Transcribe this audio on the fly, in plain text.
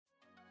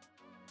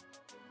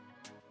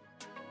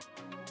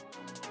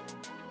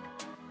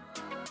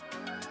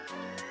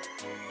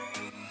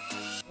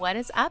What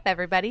is up,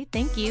 everybody?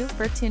 Thank you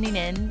for tuning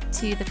in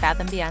to the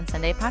Fathom Beyond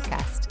Sunday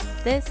podcast.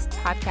 This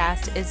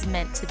podcast is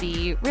meant to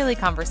be really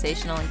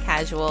conversational and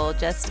casual,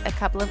 just a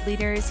couple of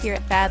leaders here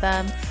at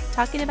Fathom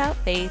talking about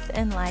faith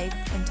and life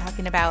and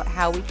talking about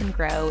how we can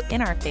grow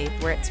in our faith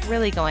where it's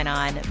really going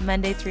on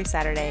Monday through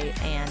Saturday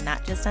and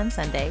not just on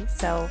Sunday.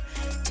 So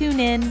tune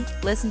in,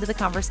 listen to the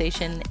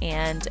conversation,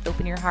 and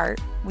open your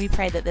heart. We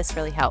pray that this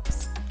really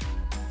helps.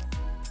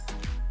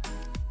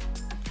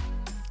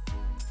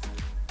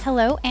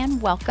 Hello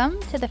and welcome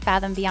to the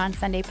Fathom Beyond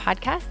Sunday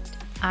podcast.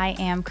 I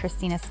am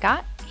Christina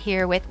Scott,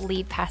 here with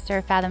lead pastor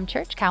of Fathom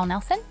Church, Kyle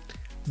Nelson.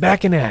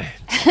 Back in at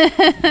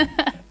it.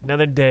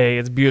 Another day.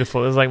 It's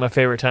beautiful. It's like my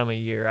favorite time of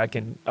year.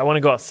 I want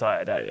to go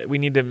outside. We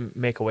need to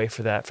make a way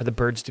for that, for the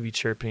birds to be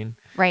chirping.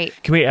 Right.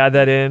 Can we add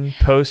that in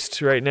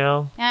post right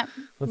now? Yep.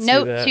 Let's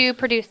Note to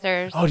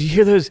producers. Oh, do you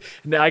hear those?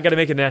 No, I got to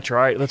make it natural.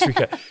 All right, let's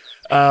recap.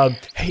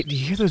 Hey, do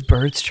you hear those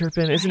birds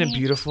chirping? Isn't it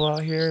beautiful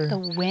out here? The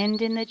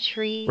wind in the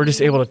trees. We're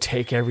just able to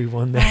take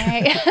everyone there.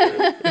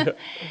 Right.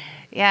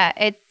 Yeah,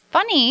 it's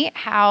funny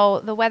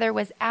how the weather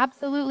was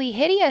absolutely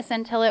hideous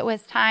until it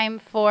was time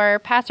for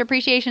Pastor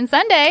Appreciation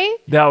Sunday.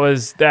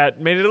 That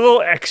made it a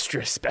little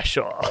extra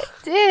special.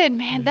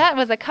 Man, that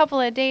was a couple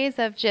of days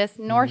of just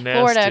North Nasty,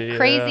 Florida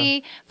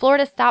crazy. Yeah.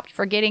 Florida stopped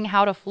forgetting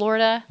how to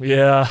Florida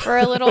for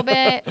a little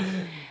bit.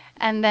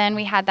 And then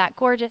we had that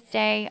gorgeous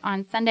day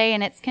on Sunday,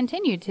 and it's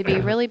continued to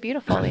be really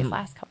beautiful these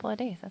last couple of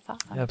days. That's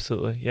awesome.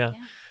 Absolutely, yeah.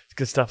 It's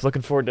good stuff.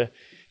 Looking forward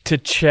to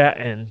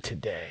chatting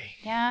today.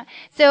 Yeah.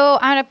 So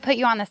I'm going to put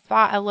you on the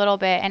spot a little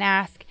bit and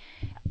ask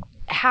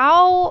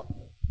how,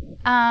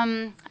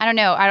 I don't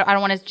know, I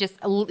don't want to just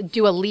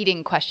do a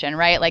leading question,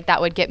 right? Like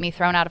that would get me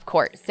thrown out of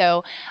court.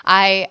 So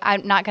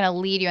I'm not going to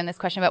lead you in this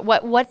question,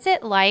 but what's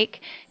it like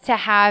to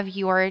have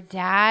your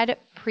dad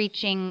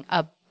preaching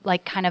a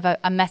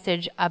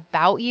message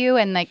about you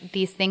and like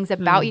these things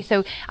about you.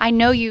 So I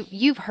know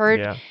you've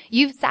heard,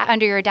 you've sat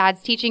under your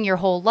dad's teaching your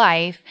whole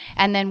life.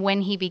 And then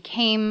when he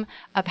became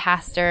a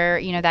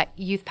pastor, that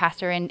youth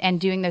pastor and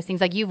doing those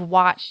things, like you've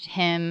watched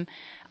him,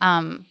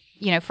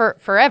 for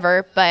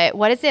forever. But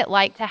what is it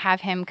like to have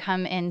him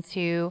come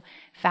into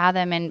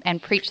Fathom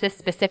and preach this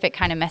specific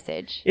kind of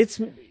message? It's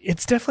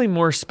definitely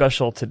more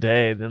special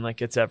today than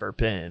like it's ever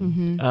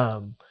been.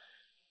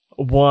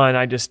 Mm-hmm. One,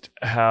 I just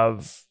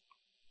have,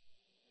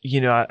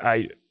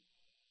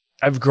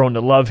 I've grown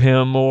to love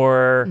him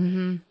more.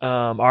 Mm-hmm.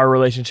 Our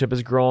relationship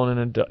has grown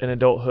in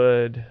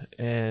adulthood,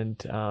 and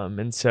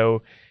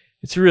so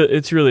it's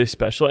really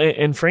special.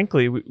 And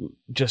frankly,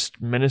 just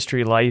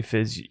ministry life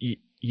is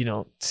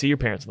see your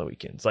parents on the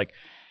weekends. Like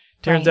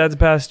Taryn's dad's a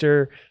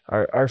pastor.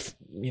 Our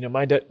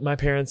my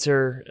parents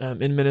are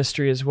in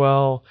ministry as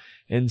well,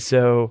 and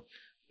so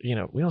we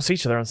don't see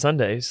each other on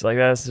Sundays. Like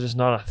that's just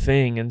not a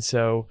thing, and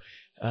so.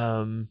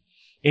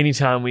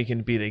 Anytime we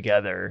can be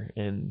together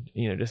and,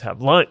 just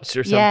have lunch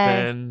or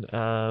something,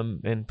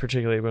 and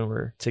particularly when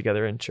we're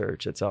together in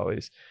church, it's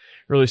always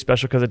really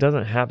special because it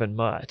doesn't happen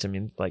much. I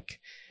mean,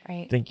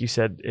 I think you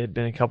said it had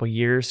been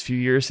few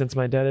years since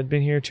my dad had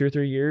been here, 2 or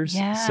 3 years.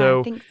 Yeah, so,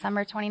 I think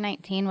summer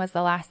 2019 was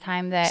the last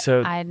time that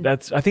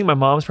I think my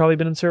mom's probably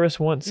been in service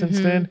once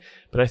since then,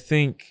 but I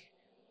think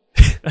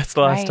that's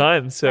the last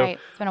time. So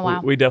it's been a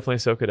while. We definitely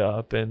soak it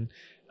up. And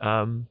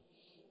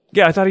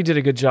I thought he did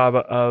a good job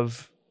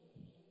of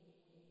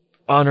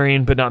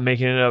honoring but not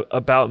making it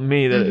about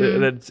me.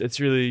 That it's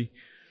really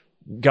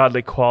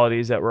godly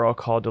qualities that we're all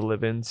called to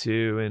live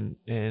into,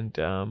 and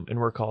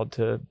we're called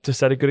to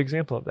set a good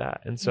example of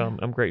that. And so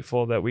I'm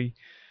grateful that we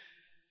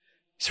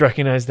just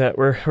recognize that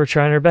we're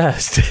trying our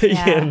best.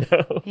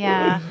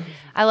 Yeah.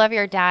 I love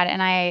your dad,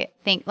 and I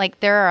think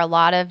there are a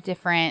lot of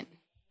different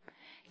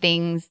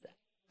things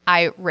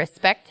I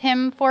respect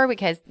him for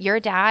because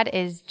your dad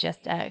is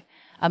just a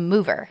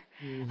mover.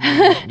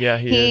 Mm-hmm. Yeah,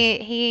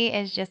 he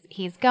is just,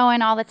 he's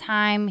going all the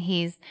time.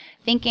 He's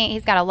thinking,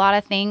 he's got a lot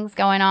of things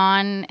going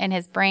on in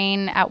his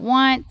brain at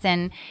once.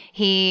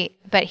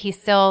 But he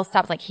still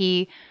stops. Like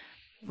he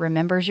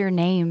remembers your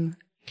name.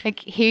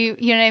 Like you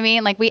know what I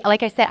mean?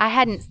 Like I said, I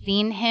hadn't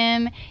seen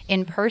him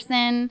in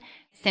person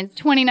since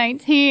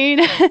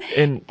 2019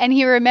 and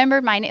he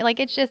remembered my name.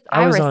 Like it's just,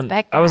 I respect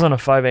that. I was on a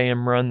 5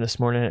 a.m. run this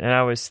morning and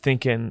I was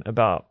thinking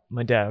about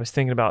my dad. I was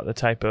thinking about the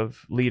type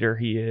of leader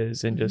he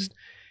is and just,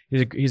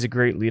 he's a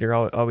great leader,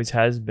 always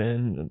has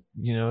been,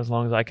 as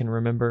long as I can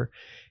remember.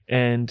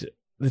 And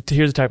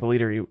here's the type of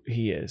leader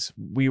he is.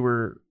 We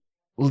were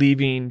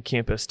leaving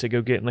campus to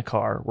go get in the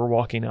car. We're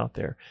walking out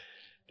there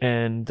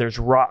and there's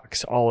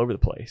rocks all over the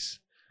place.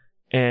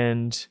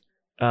 And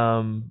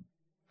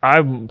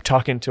I'm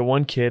talking to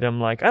one kid. I'm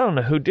like, I don't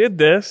know who did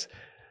this,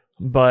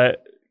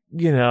 but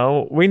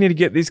we need to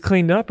get these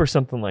cleaned up or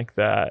something like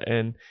that.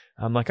 And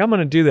I'm like, I'm going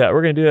to do that.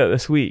 We're going to do that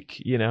this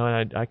week,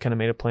 and I kind of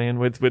made a plan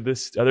with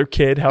this other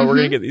kid, how we're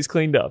going to get these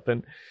cleaned up.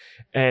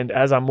 And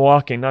as I'm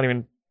walking, not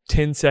even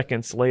 10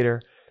 seconds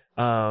later,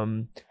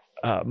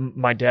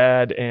 my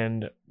dad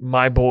and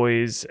my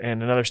boys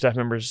and another staff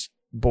member's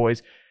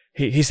boys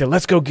he said,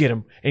 let's go get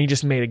him. And he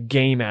just made a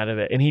game out of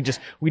it. And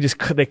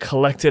they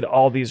collected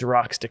all these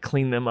rocks to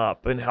clean them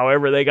up. And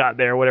however they got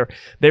there, whatever,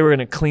 they were going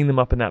to clean them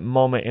up in that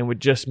moment and would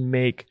just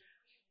make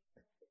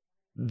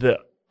the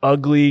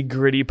ugly,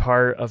 gritty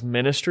part of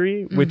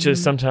ministry, which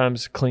is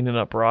sometimes cleaning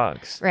up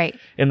rocks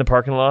in the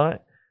parking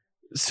lot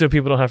so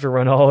people don't have to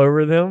run all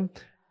over them.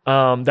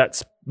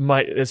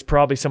 It's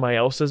probably somebody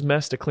else's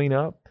mess to clean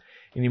up,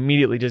 and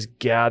immediately just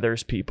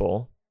gathers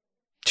people,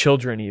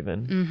 children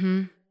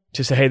even,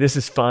 to say, hey, this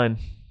is fun.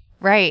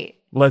 Right.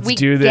 Let's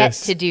do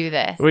this. We get to do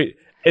this.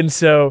 And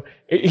so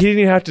he didn't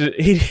even have to.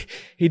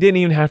 He didn't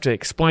even have to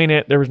explain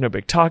it. There was no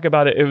big talk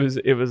about it. It was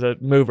a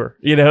mover.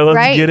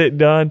 Let's get it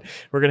done.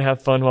 We're gonna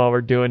have fun while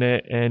we're doing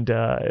it.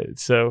 And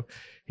so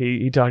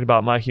he talked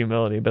about my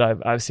humility,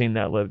 but I've seen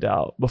that lived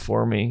out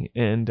before me,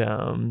 and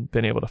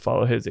been able to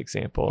follow his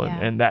example.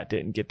 And that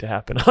didn't get to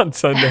happen on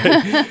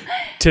Sunday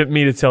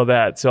to tell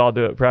that. So I'll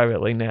do it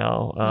privately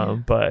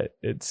now. But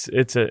it's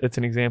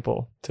an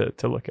example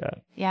to look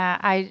at. Yeah,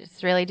 I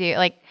just really do.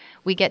 Like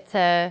we get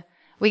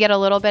a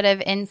little bit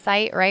of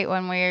insight, right,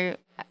 when we're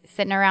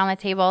sitting around the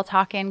table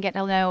talking,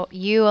 getting to know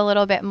you a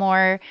little bit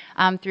more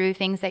through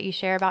things that you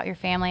share about your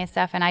family and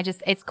stuff. And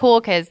it's cool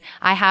because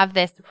I have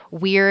this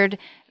weird,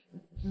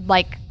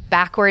 like,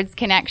 backwards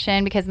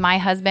connection because my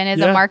husband is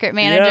a market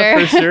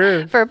manager for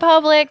sure. for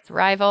Publix,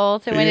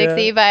 rival to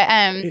Winn-Dixie,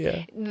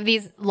 but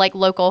these like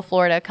local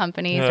Florida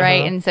companies,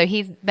 right? And so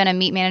he's been a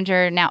meat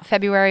manager now.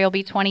 February will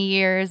be 20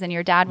 years, and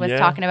your dad was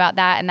talking about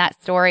that and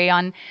that story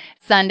on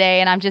Sunday,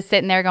 and I'm just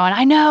sitting there going,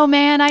 I know,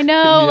 man, I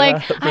know,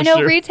 I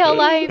know retail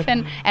life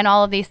and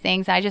all of these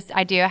things. I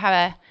do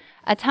have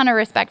a ton of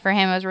respect for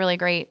him. It was really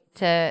great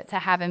to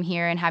have him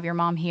here and have your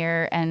mom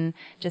here and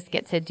just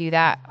get to do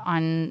that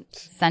on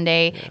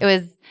Sunday. It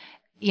was,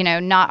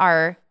 not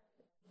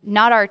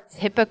our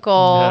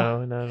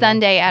typical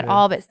Sunday at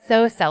all, but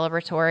so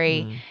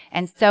celebratory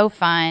and so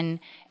fun.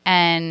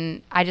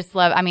 And I just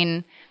love,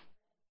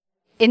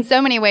 in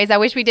so many ways, I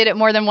wish we did it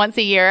more than once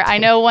a year. I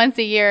know once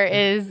a year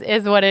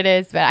is what it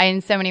is, but in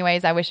so many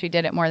ways, I wish we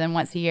did it more than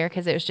once a year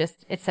because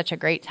it's such a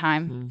great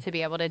time to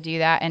be able to do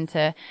that and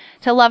to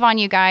love on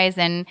you guys.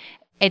 And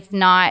it's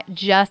not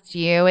just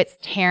you, it's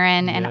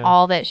Taryn and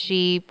all that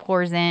she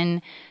pours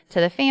in to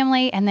the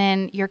family. And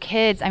then your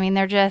kids,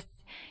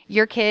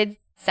 your kids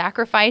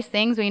sacrifice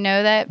things. We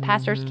know that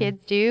pastors'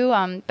 kids do.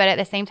 But at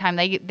the same time,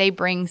 they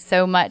bring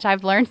so much.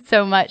 I've learned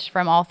so much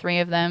from all three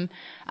of them,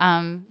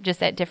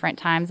 just at different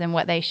times and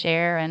what they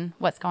share and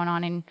what's going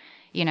on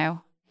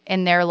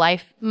in their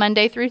life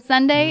Monday through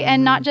Sunday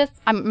and not just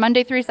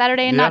Monday through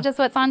Saturday and not just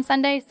what's on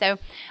Sunday. So,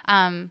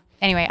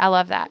 anyway, I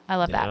love that.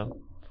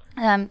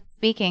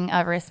 Speaking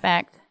of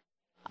respect,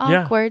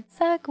 awkward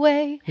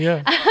segue.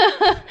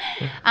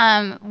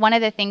 One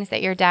of the things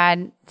that your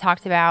dad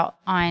talked about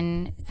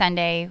on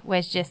Sunday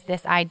was just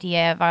this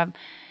idea of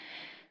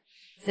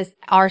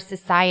our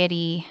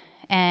society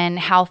and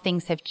how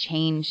things have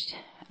changed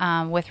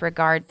with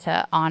regard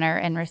to honor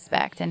and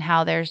respect, and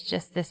how there's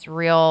just this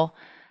real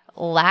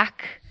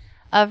lack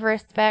of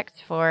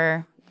respect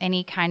for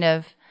any kind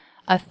of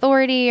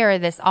authority, or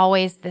this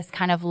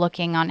kind of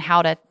looking on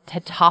how to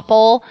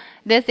topple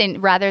this,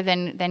 and rather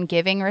than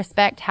giving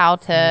respect, how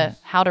to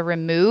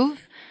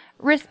remove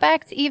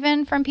respect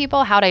even from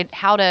people, how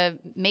to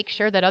make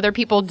sure that other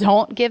people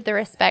don't give the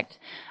respect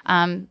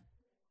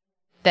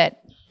that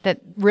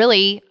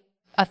really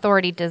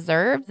authority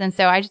deserves. And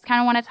so I just kind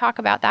of want to talk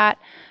about that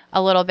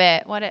a little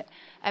bit,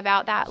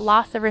 about that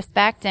loss of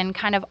respect and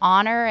kind of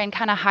honor, and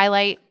kind of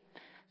highlight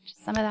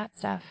some of that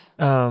stuff.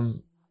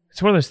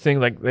 It's one of those things,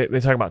 like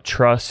they talk about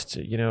trust,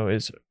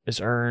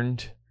 is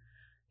earned,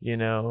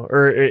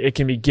 or it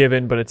can be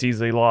given, but it's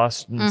easily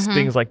lost, and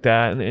things like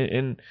that.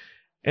 And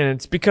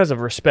it's because of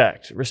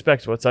respect.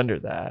 Respect's what's under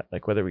that,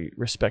 like whether we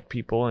respect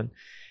people.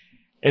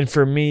 And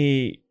for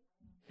me,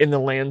 in the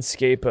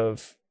landscape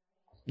of,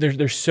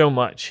 there's so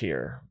much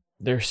here.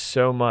 There's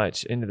so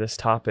much into this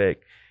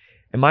topic.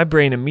 And my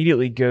brain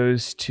immediately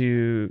goes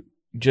to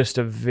just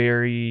a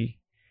very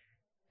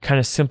kind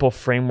of simple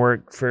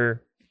framework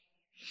for,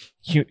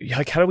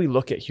 like, how do we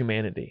look at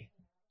humanity?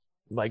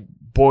 Like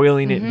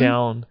boiling it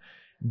down,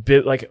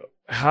 like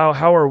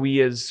how are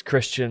we as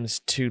Christians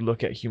to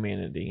look at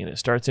humanity? And it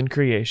starts in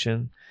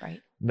creation, right?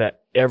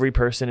 That every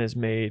person is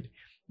made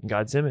in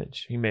God's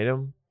image. He made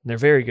them, and they're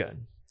very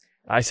good.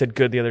 I said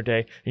good the other day,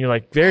 and you're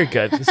like, very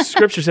good. The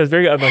scripture says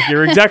very good. I'm like,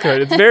 you're exactly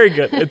right. It's very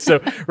good. And so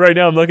right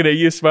now I'm looking at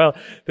you, smile,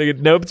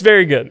 thinking, nope, it's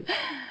very good.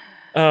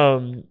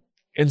 And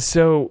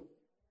so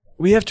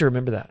we have to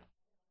remember that.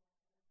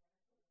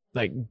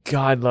 Like,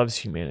 God loves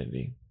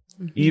humanity,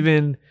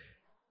 even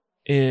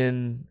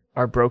in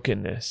our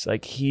brokenness.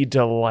 Like, He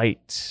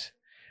delights.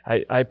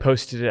 I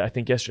posted it, I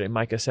think yesterday,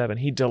 Micah 7.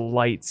 He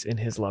delights in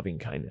His loving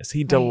kindness.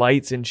 He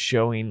delights in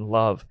showing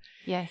love.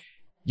 Yes.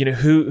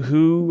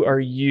 Who are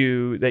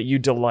you that you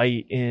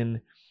delight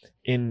in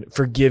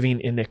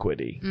forgiving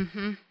iniquity?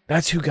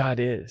 That's who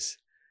God is.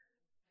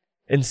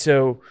 And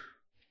so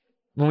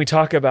when we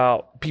talk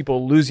about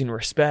people losing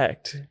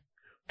respect, we're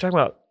talking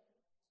about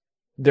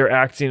they're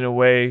acting in a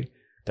way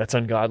that's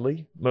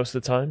ungodly most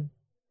of the time,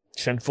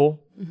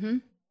 sinful Mm-hmm.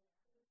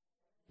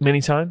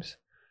 many times,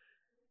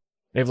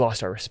 they've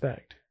lost our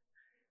respect.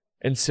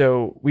 And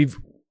so if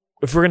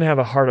we're going to have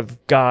a heart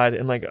of God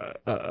and like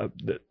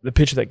the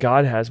picture that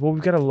God has, well,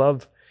 we got to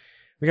love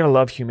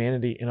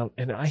humanity.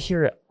 And I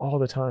hear it all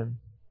the time.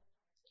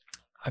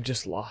 I've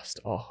just lost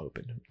all hope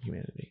in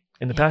humanity.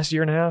 In the past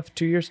year and a half,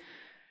 2 years,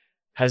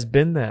 has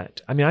been that.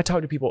 I mean, I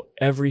talk to people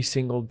every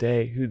single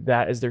day who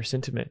that is their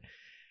sentiment.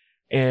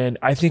 And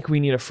I think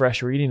we need a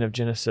fresh reading of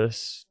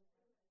Genesis,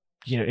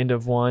 end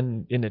of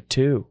 1, into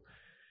 2,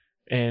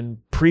 and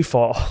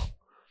pre-fall,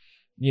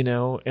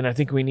 and I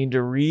think we need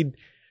to read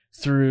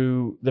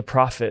through the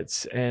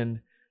prophets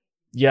and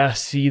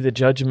see the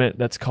judgment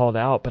that's called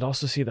out, but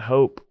also see the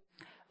hope,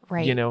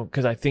 Right.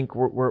 because I think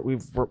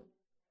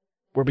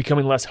we're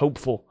becoming less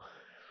hopeful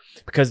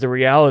because the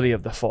reality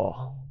of the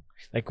fall,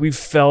 like we've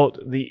felt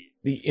the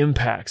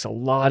impacts. A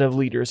lot of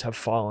leaders have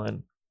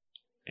fallen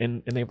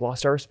and they've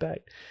lost our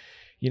respect.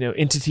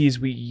 Entities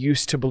we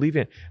used to believe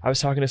in. I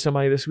was talking to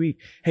somebody this week.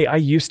 Hey, I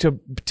used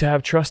to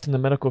have trust in the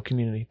medical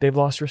community. They've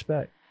lost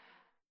respect.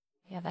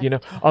 Yeah,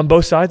 that's On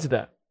both sides of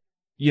that,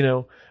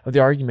 of the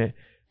argument,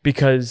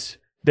 because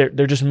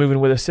they're just moving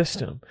with a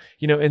system,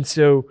 and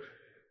so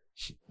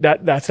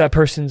that's that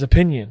person's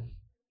opinion,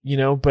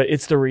 but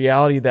it's the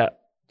reality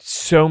that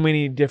so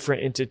many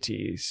different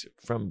entities,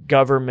 from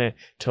government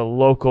to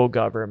local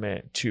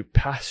government to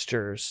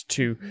pastors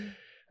to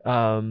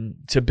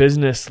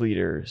business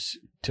leaders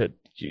to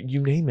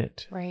you name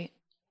it, right.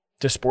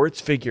 to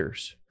sports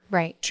figures,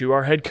 Right. to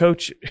our head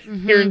coach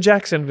here in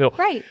Jacksonville,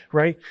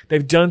 Right.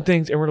 They've done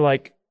things and we're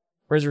like,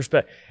 where's the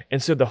respect?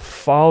 And so the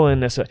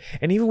fallenness,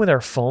 and even with our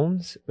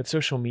phones, with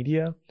social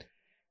media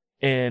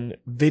and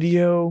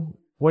video,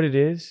 what it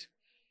is,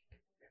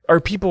 are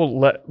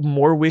people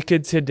more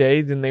wicked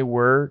today than they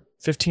were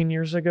 15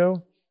 years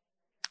ago?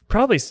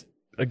 Probably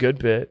a good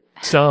bit,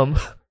 some,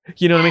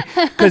 you know what I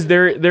mean? Because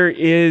there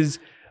is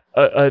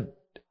a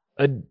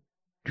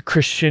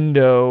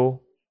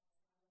crescendo,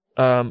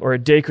 or a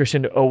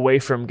decrescendo away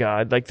from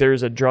God. Like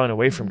there's a drawing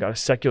away from God, a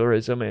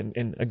secularism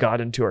and a God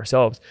unto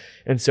ourselves.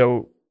 And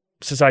so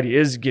society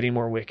is getting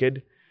more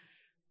wicked.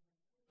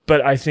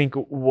 But I think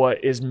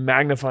what is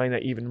magnifying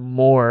that even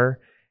more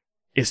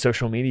is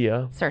social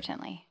media.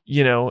 Certainly.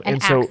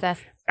 And so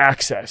access.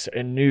 Access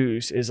and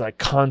news is like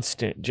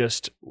constant,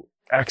 just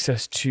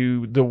access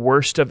to the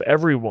worst of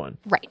everyone.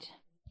 Right.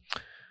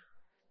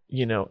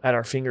 At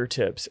our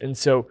fingertips. And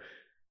so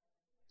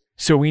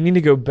we need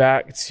to go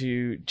back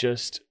to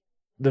just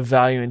the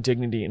value and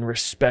dignity, and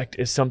respect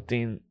is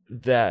something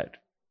that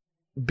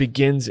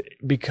begins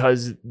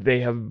because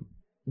they have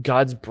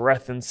God's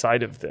breath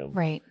inside of them.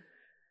 Right.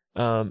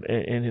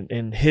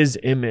 And his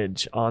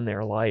image on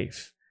their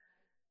life.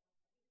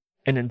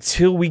 And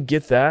until we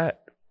get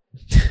that,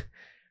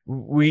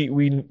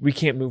 we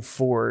can't move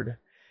forward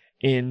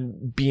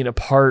in being a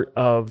part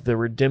of the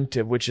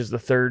redemptive, which is the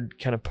third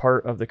kind of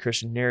part of the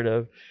Christian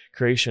narrative: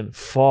 creation,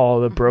 fall,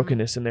 the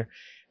brokenness in there,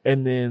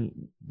 and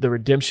then the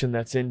redemption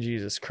that's in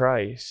Jesus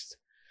Christ,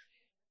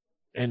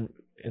 and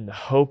the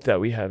hope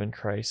that we have in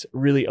Christ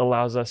really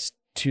allows us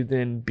to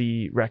then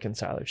be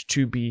reconcilers,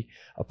 to be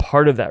a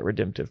part of that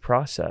redemptive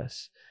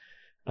process,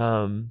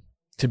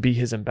 to be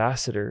his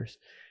ambassadors.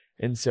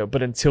 And so,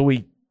 but until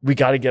we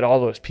got to get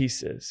all those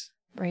pieces.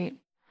 Right.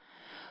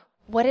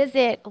 What does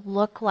it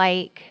look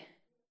like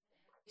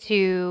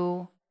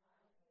to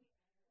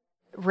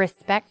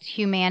respect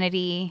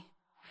humanity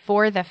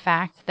for the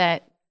fact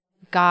that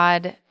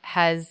God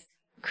has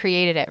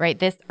created it, right?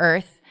 This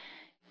earth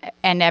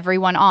and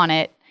everyone on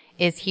it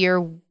is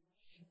here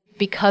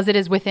because it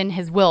is within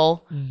his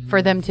will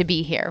for them to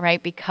be here,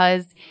 right?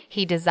 Because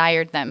he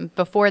desired them.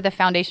 Before the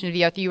foundation of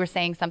the earth, you were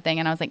saying something,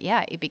 and I was like,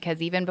 yeah,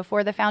 because even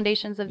before the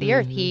foundations of the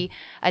earth, he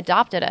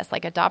adopted us.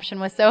 Like,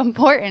 adoption was so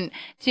important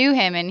to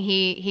him, and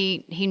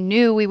he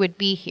knew we would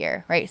be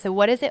here, right? So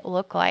what does it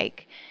look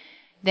like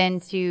then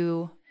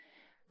to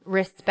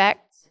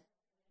respect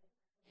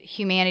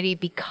humanity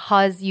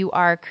because you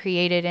are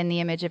created in the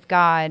image of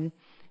God,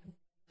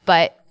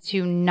 but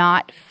to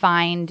not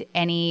find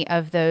any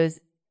of the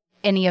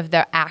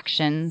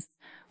actions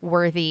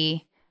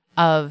worthy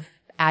of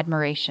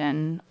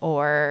admiration?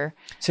 Or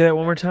say that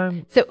one more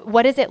time. So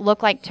what does it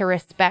look like to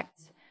respect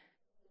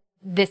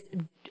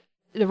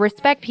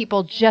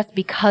people just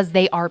because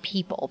they are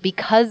people,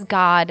 because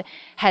God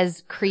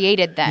has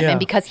created them and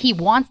because he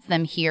wants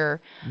them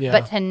here,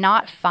 but to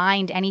not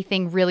find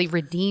anything really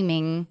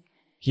redeeming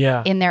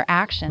in their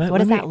actions? What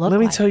does that look like? Let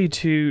me tell you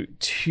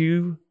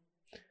two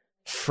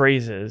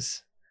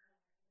phrases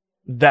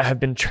that have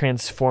been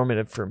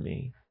transformative for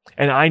me.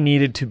 And I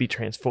needed to be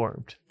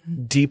transformed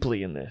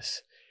deeply in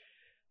this,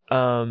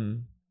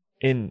 on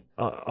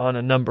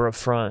a number of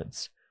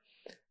fronts.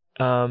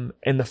 And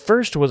the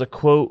first was a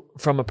quote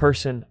from a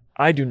person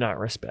I do not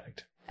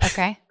respect.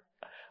 Okay.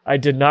 I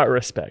did not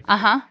respect.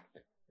 Uh-huh.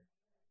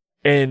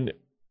 And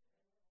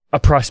a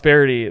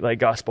prosperity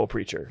gospel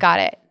preacher. Got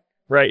it.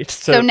 Right.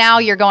 So now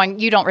you're going,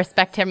 you don't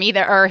respect him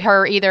either, or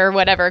her either,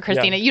 whatever,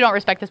 Christina. Yeah. You don't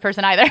respect this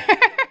person either.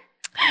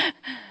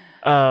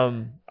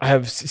 I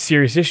have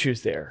serious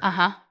issues there.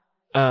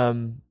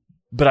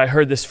 But I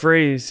heard this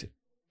phrase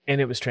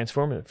and it was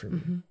transformative for me.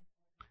 Mm-hmm.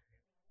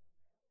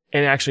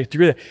 And actually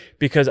through that,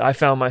 because I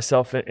found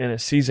myself in a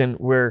season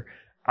where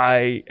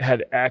I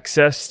had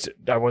accessed,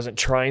 I wasn't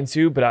trying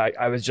to, but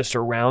I was just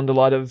around a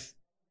lot of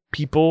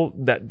people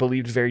that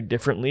believed very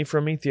differently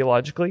from me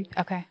theologically.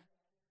 Okay.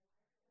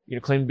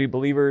 Claimed to be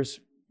believers,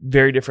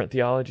 very different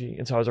theology.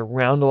 And so I was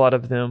around a lot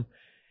of them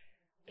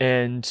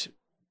and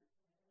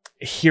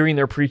hearing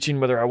their preaching,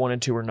 whether I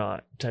wanted to or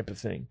not, type of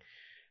thing.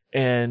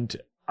 And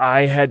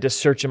I had to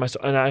search in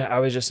myself, and I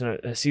was just in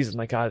a season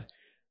like, God,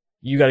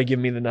 you got to give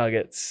me the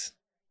nuggets.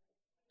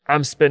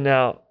 I'm spitting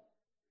out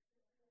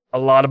a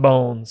lot of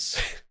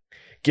bones.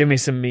 Give me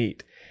some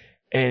meat.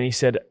 And he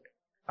said,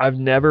 I've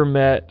never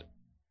met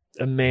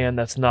a man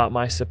that's not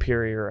my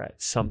superior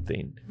at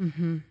something.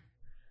 Mm-hmm.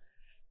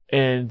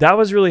 And that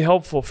was really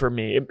helpful for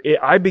me.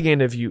 I began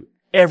to view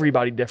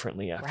everybody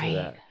differently after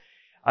that.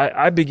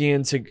 I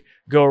began to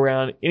go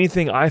around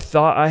anything I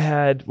thought I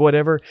had,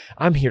 whatever,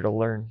 I'm here to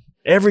learn.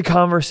 Every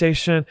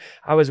conversation,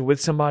 I was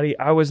with somebody.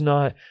 I was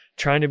not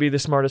trying to be the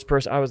smartest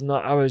person. I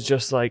was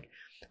just like,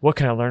 what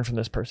can I learn from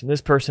this person?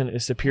 This person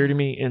is superior to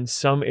me in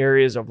some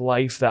areas of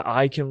life that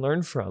I can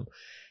learn from.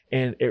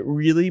 And it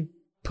really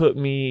put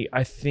me,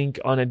 I think,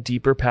 on a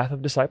deeper path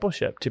of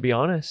discipleship, to be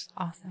honest.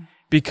 Awesome.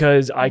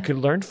 Because I could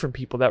learn from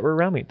people that were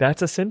around me.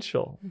 That's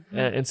essential. Mm-hmm.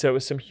 And so it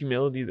was some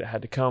humility that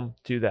had to come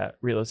through that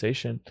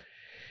realization.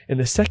 And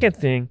the second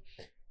thing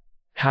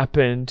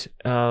happened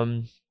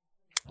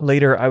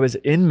later. I was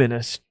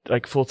in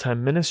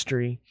full-time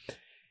ministry,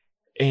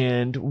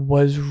 and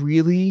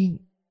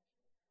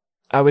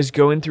I was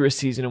going through a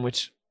season in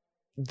which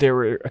there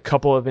were a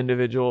couple of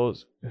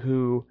individuals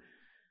who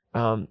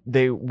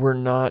they were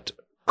not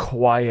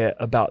quiet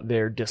about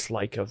their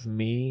dislike of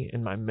me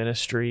and my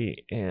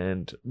ministry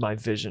and my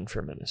vision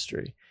for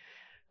ministry.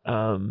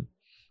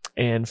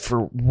 And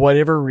for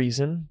whatever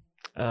reason,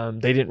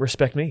 they didn't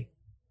respect me.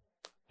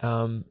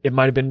 It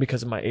might have been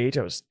because of my age.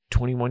 I was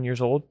 21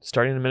 years old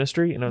starting the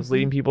ministry, and I was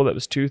leading people that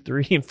was 2,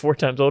 3, and 4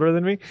 times older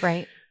than me.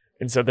 Right.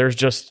 And so there's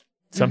just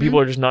some people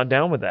are just not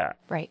down with that.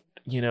 Right.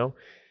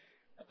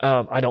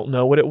 I don't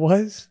know what it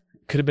was.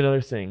 Could have been other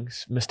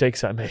things,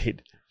 mistakes I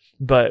made,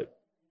 but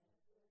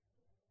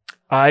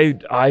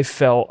I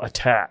felt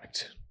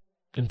attacked.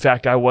 In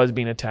fact, I was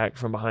being attacked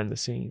from behind the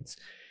scenes,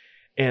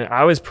 and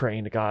I was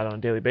praying to God on a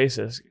daily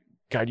basis.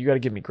 God, you got to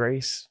give me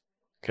grace,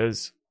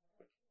 because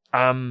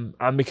I'm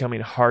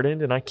becoming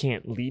hardened and I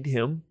can't lead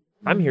him.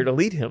 I'm here to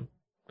lead him.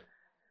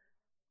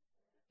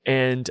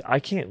 And I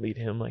can't lead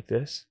him like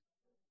this.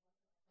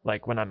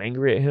 Like when I'm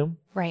angry at him.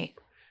 Right.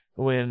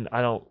 When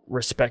I don't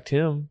respect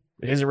him.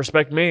 He doesn't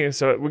respect me.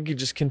 So we could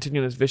just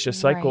continue this vicious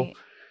cycle. Right.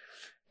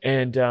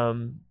 And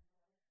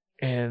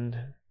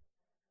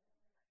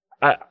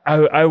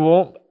I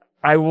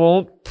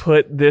won't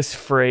put this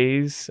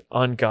phrase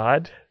on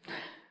God.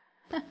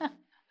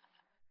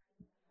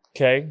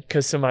 Okay,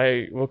 because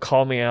somebody will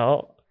call me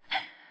out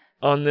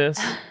on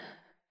this.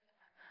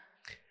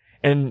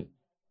 And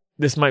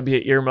this might be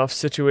an earmuff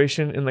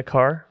situation in the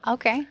car.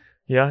 Okay.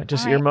 Yeah,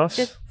 just right. Earmuffs.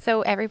 Just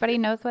so everybody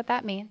knows what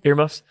that means.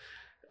 Earmuffs.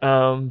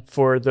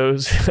 For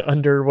those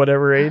under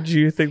whatever age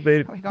you think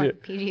they... Are we going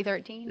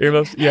PG-13?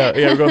 Earmuffs. Yeah,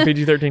 we're going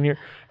PG-13 here.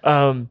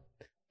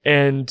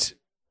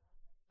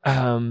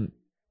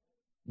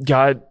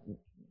 God,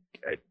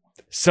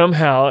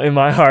 somehow in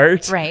my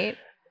heart... Right.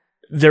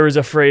 There was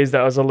a phrase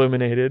that was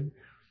illuminated.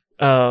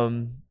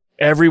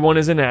 Everyone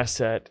is an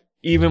asset,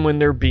 even when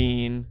they're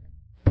being...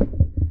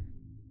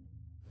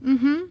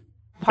 Mm-hmm.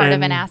 Part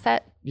of an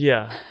asset?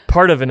 Yeah,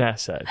 part of an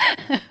asset,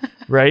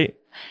 right?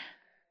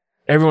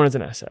 Everyone is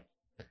an asset.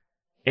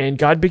 And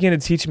God began to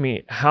teach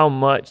me how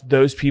much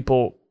those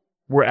people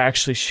were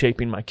actually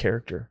shaping my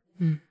character.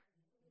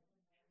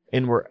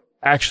 And were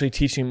actually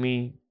teaching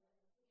me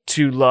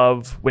to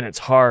love when it's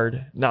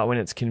hard, not when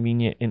it's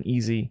convenient and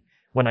easy.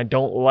 When I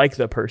don't like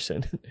the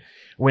person,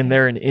 when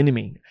they're an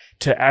enemy,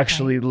 to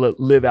actually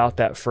live out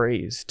that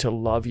phrase, to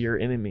love your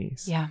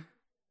enemies,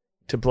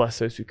 to bless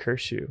those who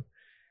curse you.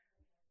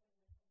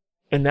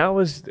 And that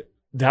was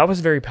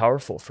very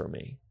powerful for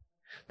me.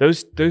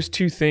 Those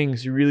two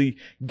things really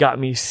got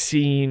me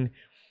seeing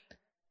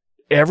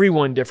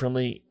everyone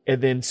differently,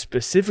 and then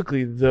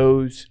specifically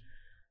those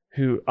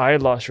who I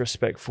had lost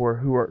respect for,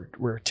 who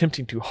were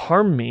attempting to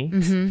harm me.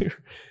 Mm-hmm.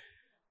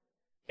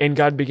 And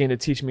God began to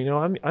teach me, no,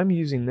 I'm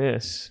using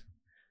this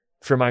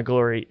for my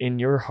glory in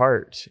your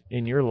heart,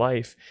 in your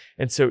life.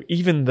 And so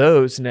even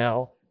those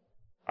now,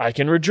 I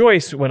can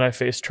rejoice when I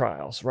face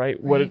trials, right?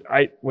 What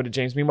did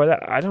James mean by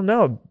that? I don't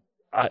know.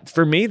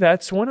 For me,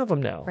 that's one of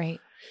them now. Right.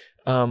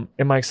 Am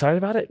I excited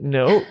about it?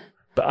 No.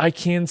 But I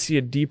can see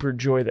a deeper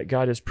joy that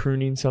God is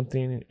pruning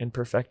something and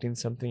perfecting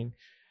something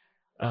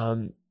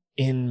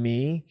in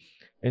me.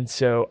 And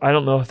so I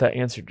don't know if that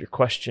answered your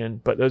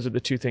question, but those are the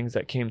two things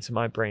that came to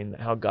my brain,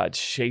 how God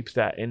shaped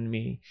that in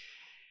me.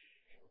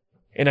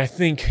 And I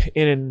think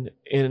in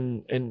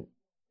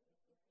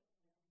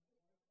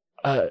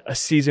a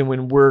season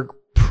when we're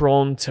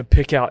prone to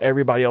pick out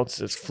everybody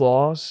else's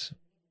flaws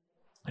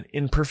and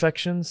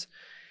imperfections,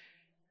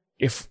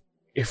 if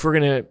we're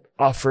going to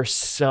offer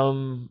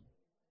some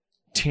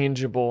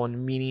tangible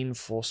and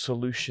meaningful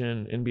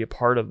solution and be a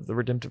part of the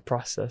redemptive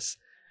process,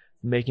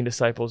 making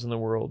disciples in the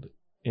world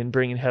and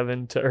bringing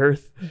heaven to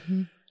earth,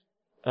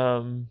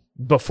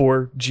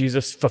 before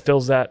Jesus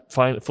fulfills that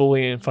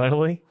fully and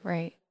finally,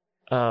 Right.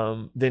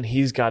 Then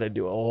he's got to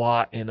do a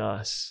lot in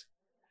us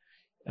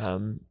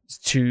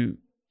to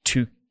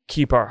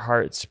keep our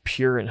hearts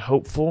pure and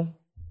hopeful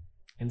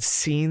and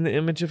seeing the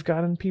image of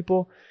God in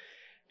people,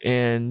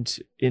 and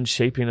in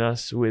shaping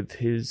us with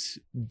his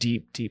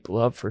deep, deep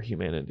love for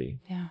humanity.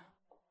 Yeah.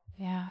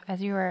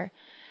 Yeah.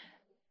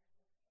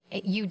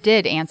 You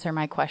did answer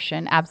my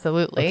question.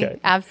 Absolutely. Okay.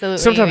 Absolutely.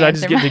 Sometimes I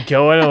just get to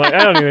go and I'm like,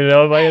 I don't even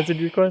know if I answered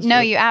your question. No,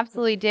 you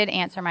absolutely did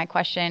answer my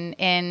question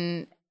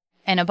in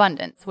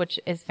abundance, which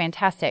is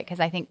fantastic, because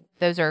I think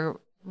those are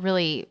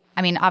really,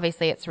 I mean,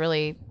 obviously it's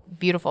really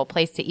beautiful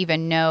place to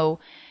even know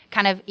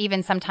kind of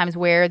even sometimes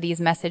where these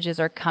messages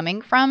are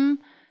coming from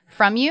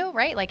you,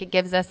 right? Like it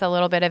gives us a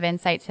little bit of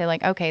insight to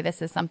like, okay,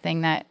 this is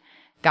something that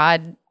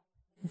God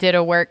did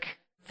a work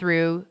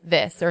through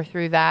this or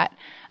through that.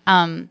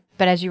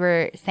 But as you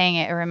were saying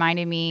it, it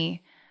reminded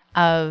me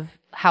of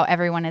how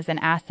everyone is an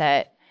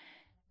asset.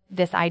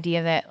 This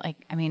idea that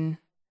like, I mean,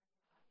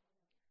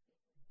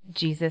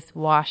 Jesus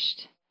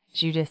washed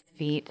Judas'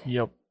 feet.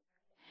 Yep.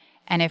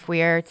 And if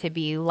we are to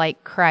be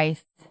like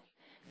Christ,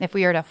 if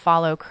we are to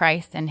follow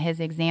Christ and his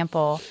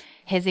example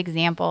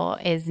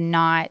is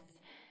not,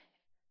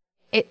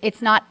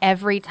 it's not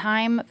every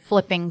time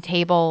flipping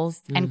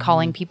tables and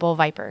calling people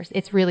vipers.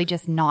 It's really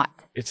just not.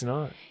 It's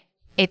not.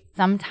 It's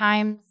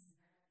sometimes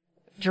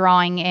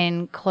drawing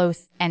in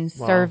close and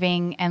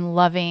serving and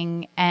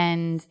loving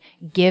and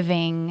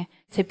giving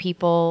to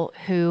people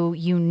who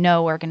you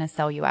know are going to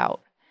sell you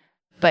out,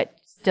 but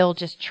still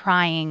just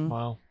trying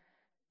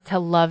to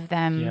love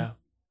them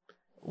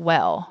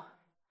well.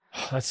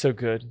 That's so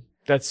good.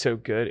 That's so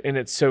good. And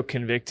it's so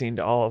convicting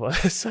to all of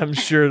us, I'm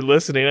sure,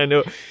 listening. I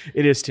know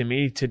it is to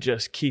me to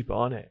just keep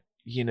on it.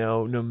 You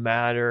know, no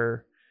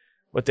matter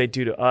what they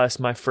do to us,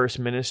 my first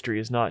ministry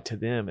is not to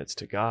them, it's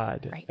to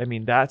God. Right. I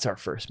mean, that's our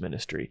first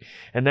ministry.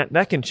 And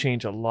that can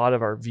change a lot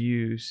of our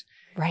views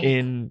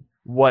in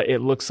what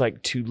it looks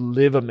like to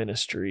live a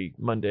ministry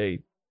Monday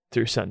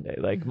through Sunday,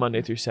 like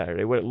Monday through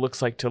Saturday. What it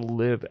looks like to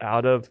live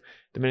out of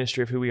the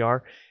ministry of who we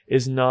are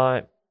is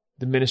not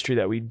the ministry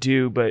that we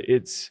do, but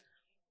it's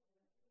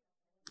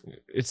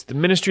the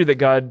ministry that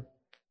God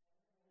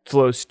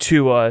flows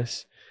to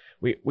us.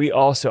 We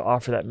also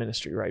offer that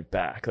ministry right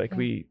back. Like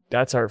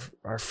that's our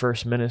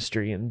first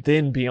ministry. And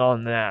then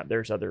beyond that,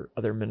 there's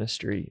other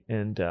ministry.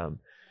 And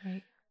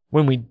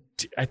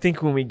I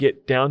think when we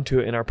get down to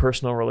it in our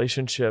personal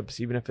relationships,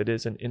 even if it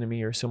is an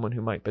enemy or someone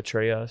who might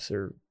betray us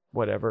or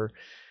whatever,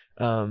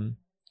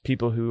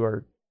 people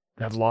who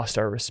have lost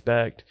our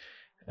respect,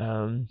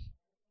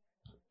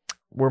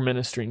 we're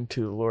ministering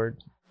to the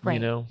Lord, you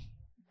know,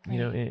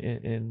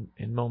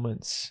 in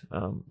moments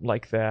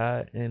like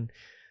that. And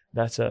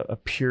that's a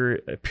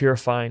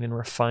purifying and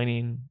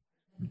refining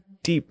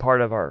deep part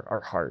of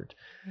our heart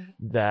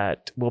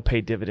that will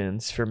pay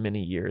dividends for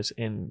many years,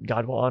 and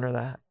God will honor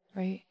that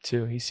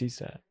too. He sees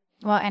that.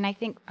 Well, and I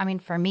think, I mean,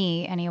 for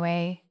me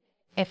anyway,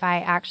 if I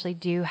actually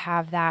do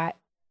have that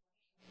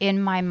in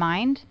my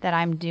mind that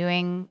I'm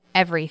doing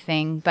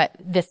everything but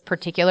this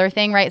particular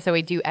thing, right? So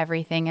we do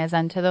everything as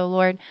unto the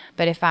Lord.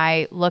 But if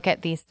I look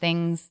at these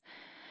things,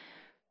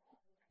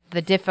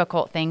 the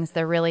difficult things,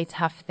 the really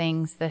tough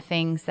things, the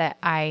things that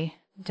I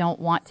don't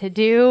want to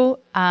do,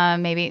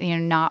 maybe, you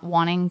know, not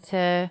wanting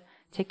to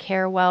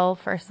care well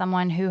for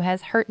someone who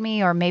has hurt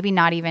me, or maybe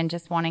not even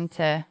just wanting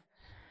to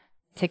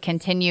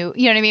continue,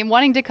 you know what I mean?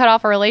 Wanting to cut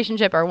off a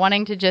relationship, or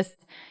wanting to just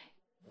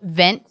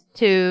vent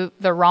to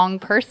the wrong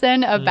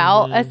person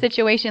about a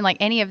situation, like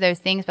any of those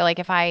things. But like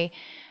if I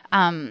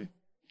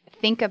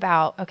think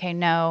about, okay,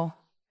 no,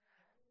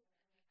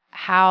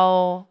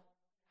 how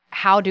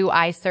do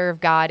I serve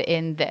God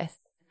in this?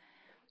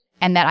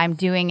 And that I'm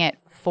doing it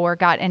for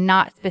God and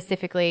not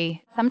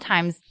specifically,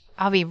 sometimes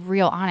I'll be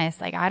real honest,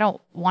 like I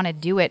don't want to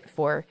do it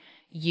for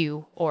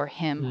you or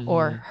him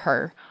or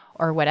her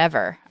or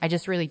whatever. I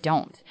just really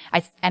don't.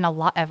 A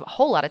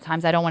whole lot of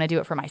times I don't want to do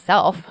it for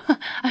myself.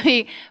 I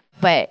mean,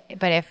 but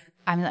if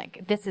I'm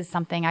like, this is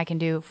something I can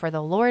do for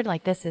the Lord,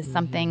 like this is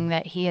something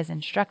that he has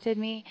instructed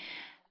me,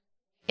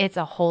 it's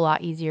a whole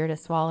lot easier to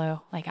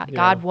swallow. Like,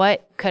 God,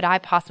 what could I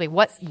possibly,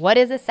 what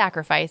is a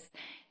sacrifice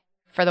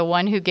for the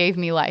one who gave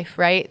me life,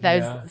 right?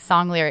 Those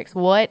song lyrics.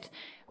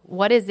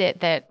 What is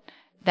it that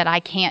I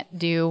can't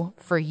do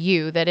for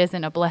you that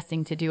isn't a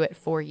blessing to do it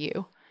for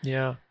you?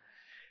 Yeah.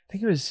 I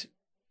think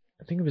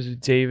it was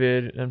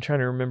David. I'm trying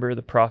to remember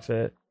the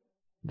prophet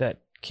that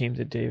came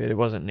to David. It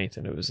wasn't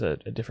Nathan. It was a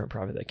different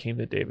prophet that came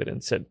to David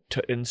and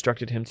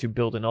instructed him to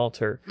build an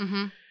altar.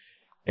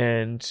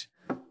 And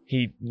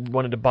he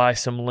wanted to buy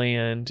some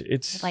land.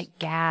 It's like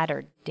Gad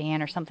or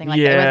Dan or something like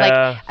that. It was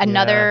like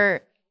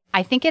another,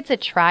 I think it's a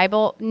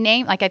tribal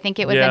name. Like I think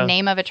it was a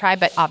name of a tribe,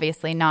 but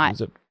obviously not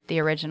the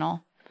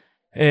original.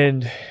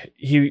 And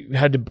he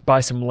had to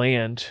buy some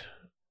land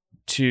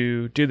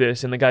to do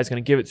this, and the guy's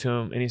going to give it to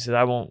him. And he said,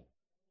 I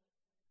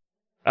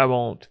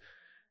won't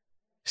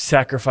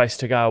sacrifice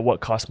to God what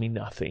cost me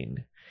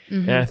nothing.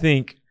 Mm-hmm. And I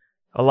think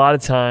a lot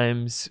of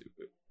times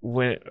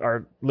when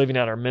our living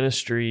out our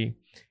ministry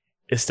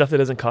is stuff that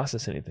doesn't cost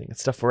us anything.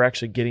 It's stuff we're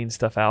actually getting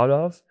stuff out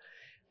of.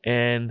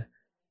 And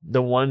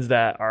the ones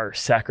that are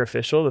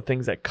sacrificial, the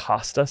things that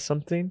cost us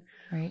something,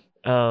 right?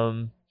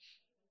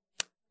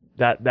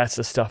 That's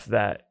the stuff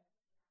that,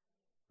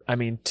 I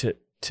mean, to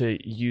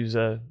use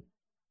a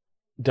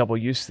double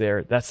use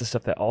there, that's the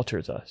stuff that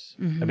alters us.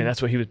 Mm-hmm. I mean,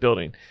 that's what he was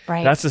building.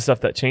 Right. That's the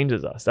stuff that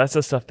changes us. That's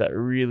the stuff that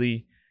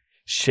really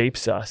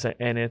shapes us.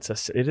 And it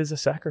is a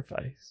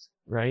sacrifice,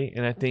 right?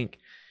 And I think,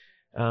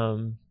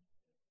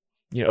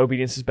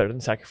 obedience is better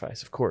than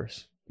sacrifice, of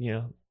course,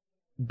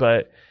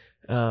 but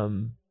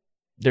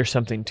there's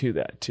something to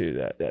that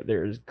too, that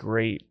there's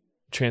great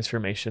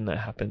transformation that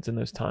happens in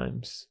those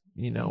times,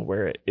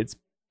 where it's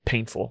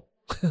painful.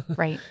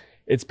 Right.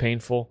 It's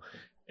painful.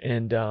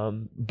 And,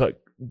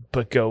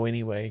 but go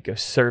anyway, go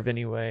serve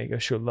anyway, go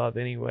show love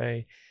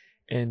anyway,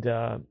 and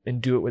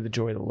do it with the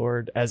joy of the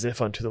Lord, as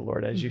if unto the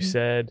Lord, as you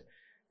said.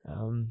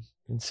 And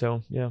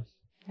so, yeah.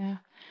 Yeah.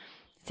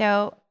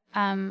 So,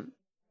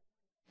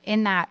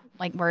 in that,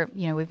 like,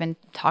 we've been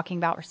talking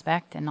about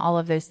respect and all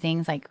of those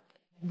things, like,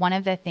 one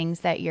of the things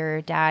that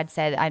your dad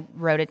said, I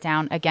wrote it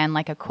down again,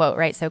 like a quote,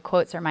 right? So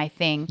quotes are my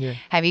thing. Yeah.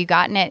 Have you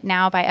gotten it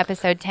now by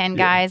episode 10,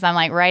 guys? I'm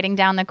like writing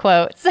down the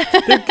quotes.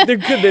 They're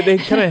good. They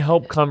kind of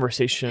help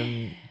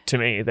conversation to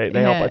me. They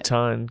help a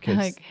ton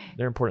because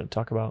they're important to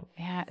talk about.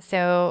 Yeah.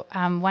 So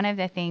one of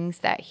the things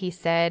that he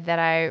said that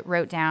I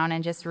wrote down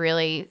and just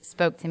really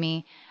spoke to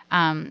me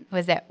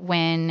was that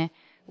when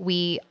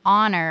we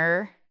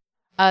honor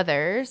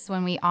others,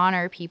 when we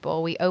honor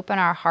people, we open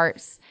our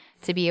hearts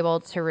to be able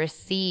to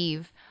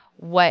receive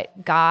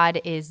what God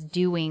is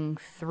doing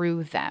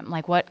through them,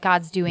 like what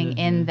God's doing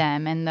in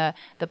them, and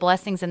the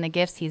blessings and the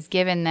gifts he's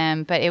given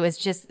them. But it was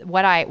just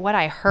what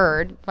I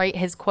heard, right?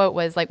 His quote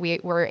was like, we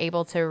were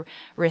able to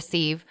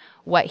receive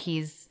what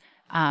he's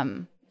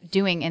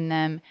doing in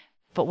them.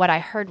 But what I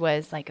heard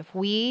was like, if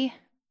we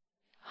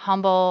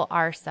humble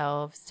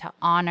ourselves to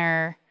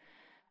honor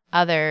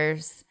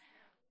others,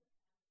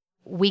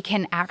 we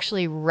can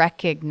actually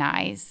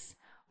recognize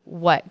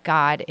what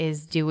God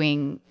is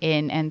doing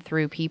in and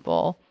through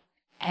people.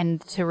 And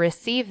to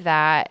receive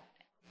that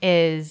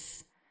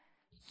is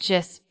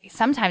just,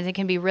 sometimes it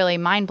can be really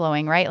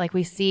mind-blowing, right? Like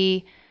we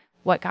see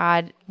what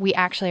we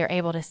actually are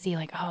able to see,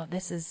 like, oh,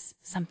 this is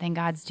something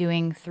God's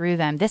doing through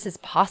them. This is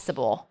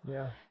possible.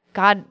 Yeah.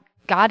 God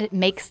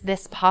makes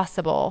this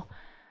possible.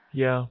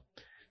 Yeah.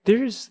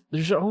 There's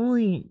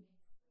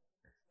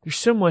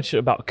so much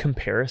about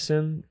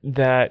comparison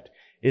that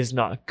is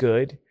not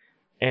good.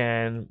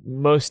 And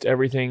most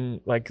everything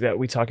like that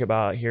we talk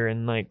about here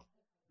in like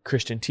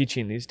Christian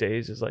teaching these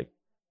days is like,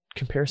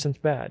 comparison's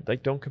bad.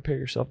 Like, don't compare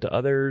yourself to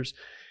others.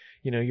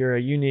 You're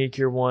a unique,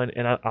 you're one.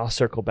 And I'll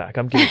circle back.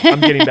 I'm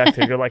getting back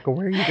there. You're like, well,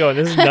 where are you going?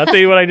 This is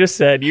nothing what I just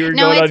said. You were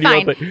going on your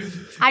own thing.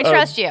 I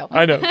trust you.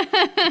 I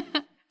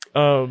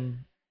know.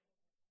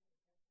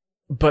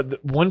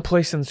 But one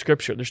place in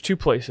Scripture, there's two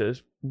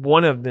places.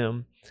 One of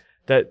them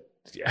that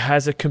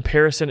has a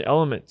comparison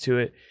element to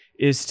it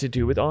is to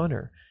do with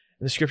honor.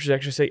 And the Scriptures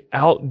actually say,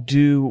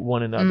 outdo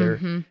one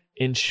another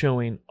in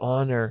showing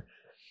honor.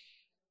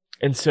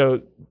 And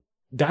so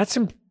that's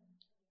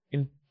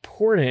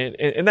important.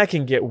 And that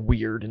can get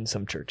weird in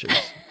some churches.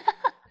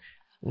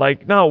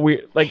 Like, not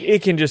weird. Like,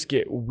 it can just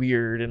get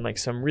weird and like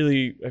some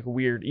really like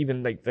weird,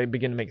 even like they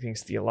begin to make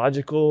things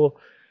theological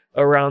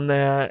around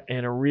that,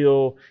 and a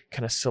real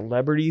kind of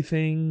celebrity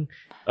thing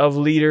of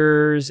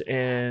leaders,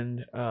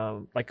 and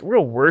like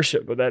real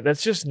worship. But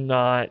that's just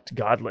not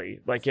godly.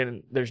 Like,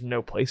 and there's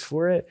no place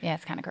for it. Yeah,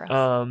 it's kind of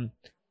gross.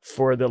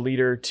 For the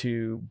leader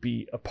to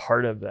be a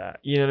part of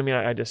that. You know what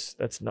I mean?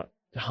 That's not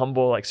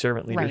humble, like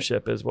servant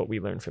leadership is what we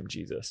learned from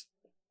Jesus.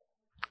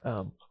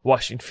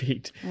 Washing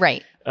feet.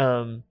 Right.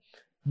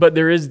 But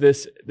there is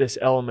this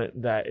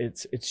element that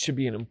it should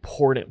be an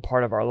important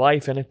part of our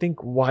life. And I think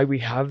why we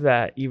have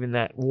that, even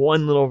that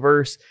one little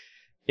verse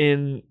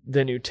in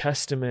the New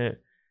Testament,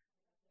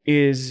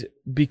 is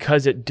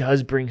because it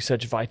does bring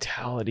such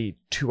vitality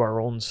to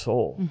our own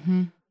soul.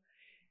 Mm-hmm.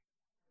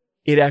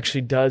 It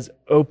actually does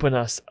open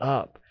us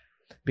up,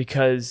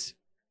 because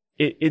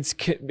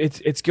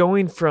it's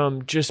going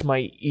from just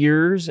my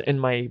ears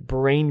and my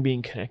brain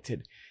being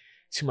connected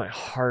to my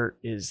heart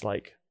is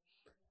like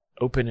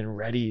open and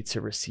ready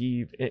to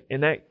receive.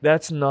 And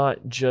that's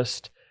not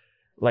just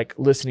like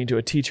listening to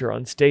a teacher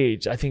on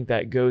stage. I think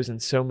that goes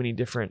in so many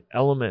different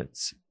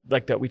elements,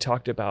 like that we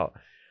talked about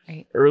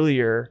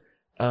earlier.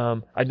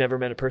 I'd never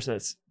met a person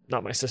that's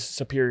not my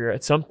superior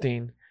at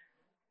something.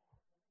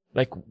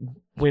 Like,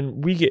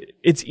 when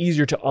it's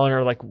easier to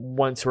honor, like,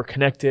 once we're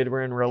connected,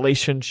 we're in a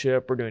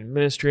relationship, we're doing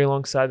ministry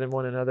alongside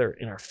one another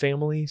in our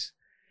families.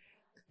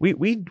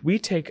 We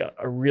take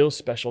a real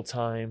special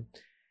time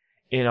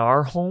in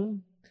our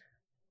home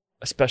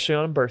especially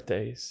on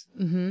birthdays,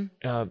 and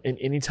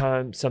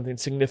anytime something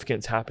significant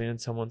is happening in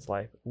someone's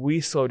life,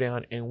 we slow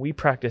down and we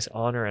practice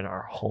honor in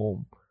our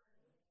home.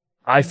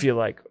 I feel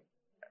like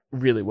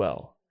really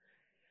well.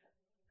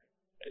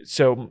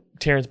 So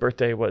Taryn's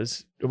birthday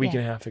was a week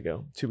and a half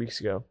ago, 2 weeks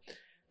ago.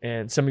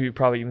 And some of you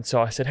probably even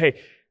saw, I said, hey,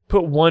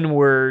 put one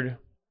word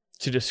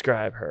to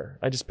describe her.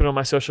 I just put it on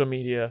my social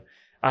media.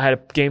 I had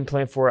a game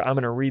plan for it. I'm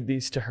going to read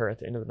these to her at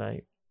the end of the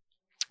night.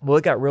 Well,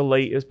 it got real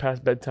late. It was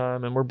past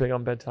bedtime, and we're big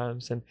on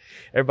bedtimes. And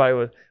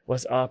everybody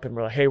was up, and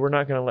we're like, hey, we're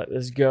not going to let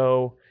this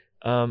go.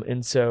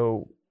 And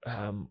so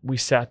we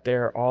sat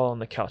there all on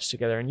the couch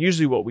together. And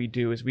usually what we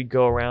do is we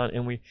go around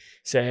and we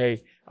say,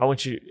 hey,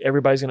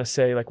 everybody's going to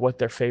say like what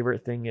their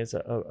favorite thing is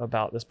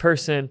about this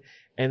person.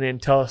 And then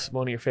tell us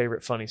one of your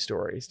favorite funny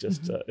stories,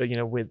 just,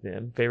 with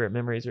them, favorite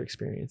memories or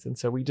experience. And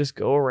so we just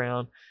go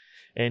around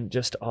and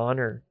just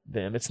honor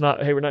them. It's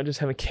not, hey, we're not just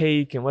having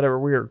cake and whatever.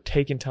 We're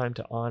taking time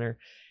to honor.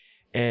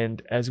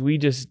 And as we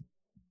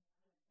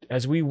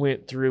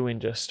went through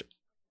and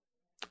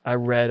I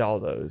read all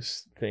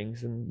those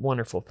things and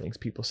wonderful things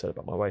people said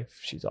about my wife.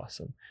 She's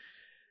awesome.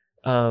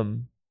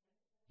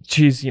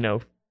 She's,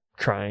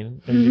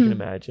 crying, as you can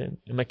imagine.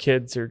 And my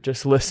kids are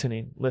just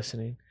listening.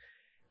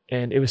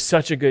 And it was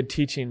such a good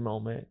teaching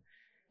moment.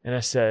 And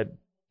I said,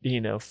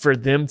 for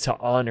them to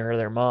honor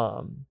their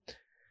mom,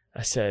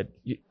 I said,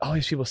 all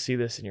these people see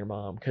this in your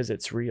mom because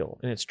it's real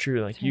and it's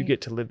true. Like you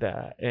get to live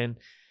that.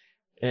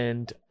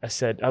 And I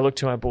said, I looked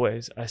to my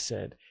boys. I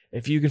said,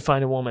 if you can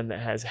find a woman that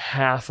has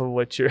half of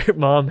what your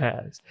mom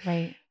has,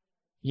 right,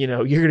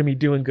 you're going to be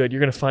doing good. You're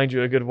going to find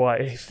you a good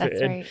wife.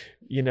 That's and, right.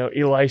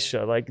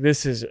 Elisha, like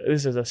this is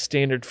a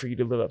standard for you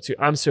to live up to.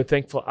 I'm so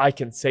thankful I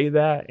can say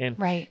that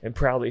and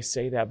proudly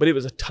say that. But it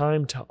was a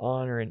time to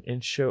honor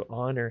and show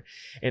honor.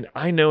 And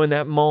I know in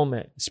that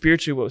moment,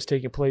 spiritually, what was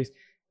taking place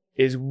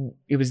is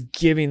it was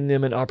giving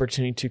them an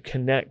opportunity to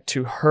connect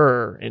to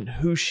her and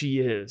who she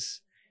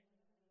is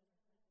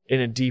in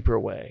a deeper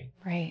way,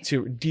 right?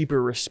 To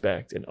deeper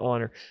respect and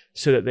honor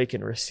so that they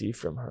can receive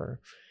from her.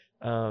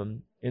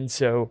 And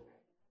so,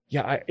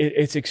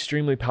 it's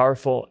extremely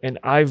powerful. And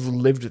I've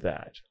lived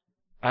that.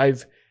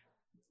 I've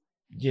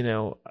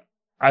been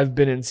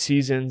in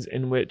seasons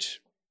in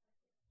which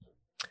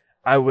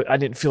I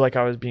didn't feel like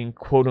I was being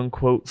quote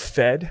unquote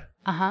fed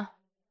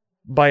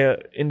by an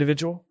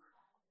individual.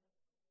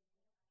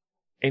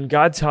 And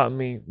God taught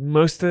me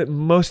most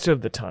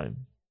of the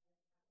time,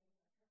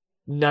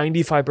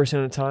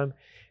 95% of the time,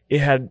 it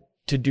had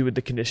to do with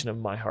the condition of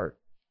my heart,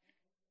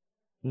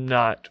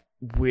 not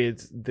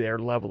with their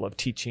level of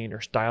teaching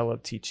or style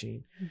of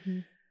teaching.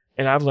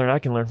 And I've learned I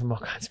can learn from all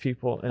kinds of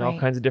people in all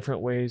kinds of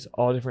different ways,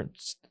 all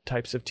different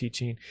types of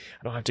teaching.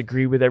 I don't have to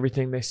agree with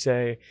everything they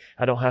say.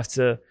 It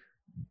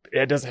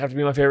doesn't have to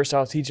be my favorite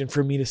style of teaching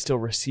for me to still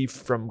receive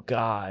from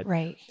God.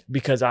 Right.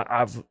 Because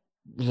I've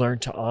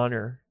learned to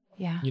honor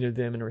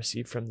them and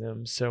receive from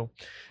them. So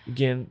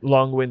again,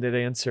 long-winded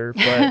answer,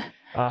 but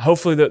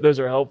hopefully those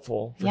are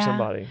helpful for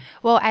somebody.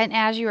 Well, and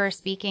as you were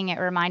speaking, it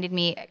reminded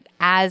me,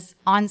 as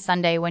on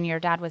Sunday when your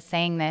dad was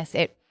saying this,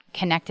 it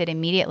connected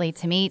immediately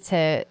to me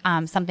to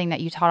something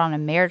that you taught on a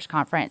marriage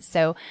conference.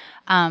 So,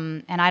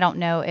 and I don't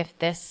know if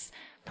this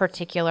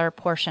particular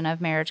portion of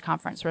marriage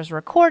conference was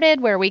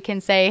recorded where we can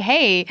say,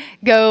 hey,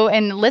 go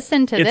and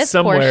listen to this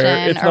portion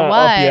it's or not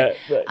what. Up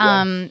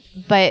yet,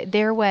 but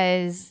there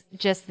was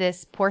just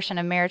this portion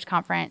of marriage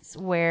conference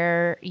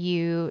where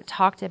you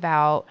talked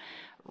about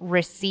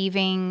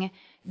receiving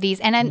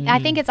these, and I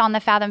think it's on the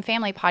Fathom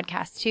Family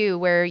podcast too,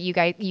 where you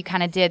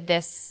kind of did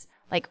this,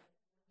 like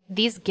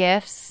these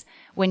gifts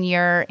when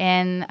you're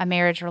in a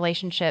marriage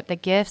relationship, the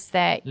gifts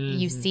that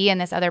you see in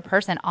this other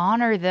person,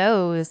 honor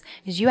those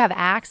because you have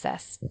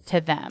access to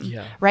them,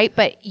 right?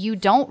 But you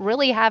don't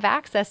really have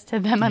access to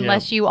them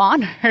unless you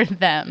honor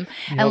them,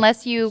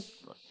 unless you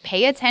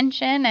pay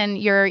attention and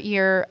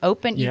you're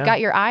open, you've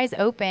got your eyes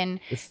open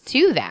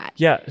to that.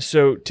 Yeah.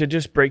 So to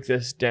just break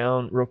this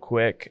down real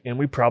quick, and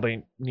we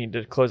probably need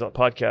to close out the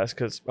podcast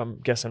because I'm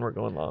guessing we're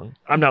going long.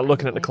 I'm not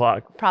looking at the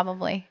clock.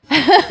 Probably.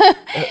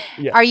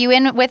 Are you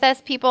in with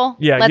us, people?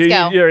 Yeah. Let's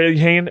go. You're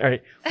hanging. All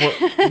right.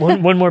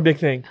 One more big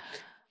thing.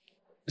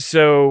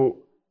 So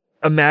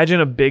imagine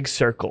a big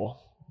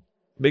circle,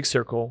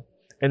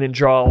 and then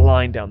draw a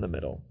line down the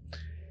middle.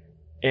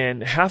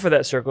 And half of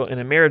that circle in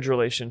a marriage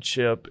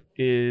relationship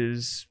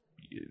is,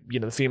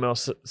 the female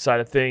side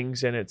of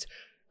things, and it's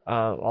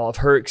all of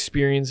her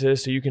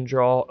experiences. So you can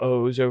draw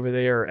O's over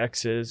there or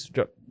X's,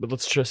 but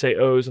let's just say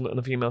O's on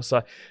the female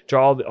side.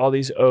 Draw all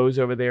these O's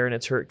over there, and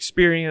it's her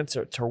experience,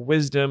 or it's her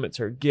wisdom, it's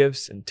her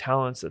gifts and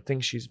talents, the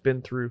things she's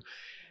been through.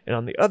 And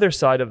on the other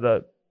side of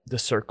the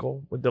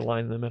circle with the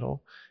line in the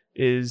middle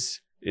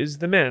is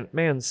the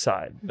man's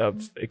side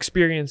of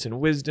experience and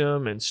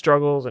wisdom and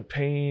struggles and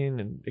pain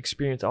and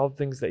experience, all the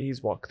things that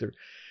he's walked through,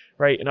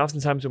 right? And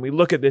oftentimes when we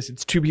look at this,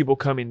 it's two people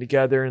coming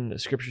together, and the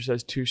scripture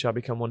says two shall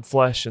become one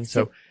flesh. And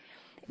so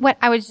what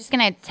I was just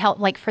going to tell,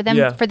 like for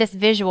them, for this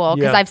visual,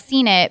 because I've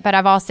seen it, but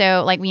I've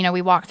also,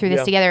 we walked through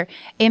this together.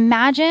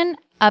 Imagine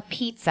a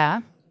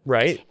pizza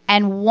Right.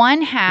 And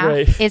one half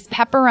Right. is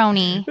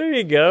pepperoni. There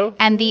you go.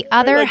 And the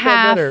other like that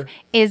half better.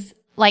 is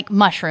like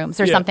mushrooms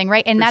or Yeah, something,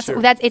 right? And for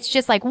sure. that's it's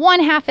just like one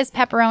half is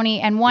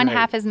pepperoni and one Right.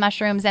 half is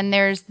mushrooms, and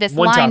there's this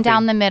One line topping.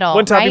 down the middle.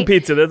 One topping right?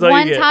 pizza, that's all you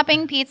One get.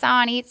 topping pizza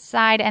on each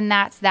side, and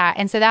that's that.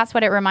 And so that's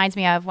what it reminds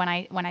me of when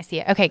I see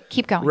it. Okay,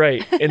 keep going.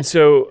 Right. And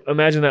so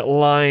imagine that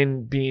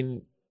line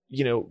being,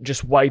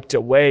 just wiped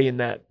away, and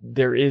that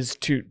there is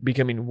two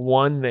becoming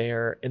one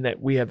there, and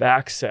that we have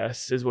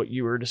access, is what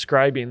you were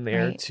describing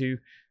there, Right.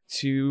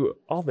 to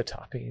all the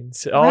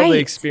toppings, all the Right.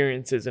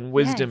 experiences and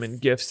wisdom Yes.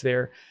 and gifts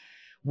there.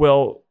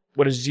 Well,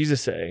 what does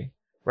Jesus say?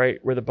 Right?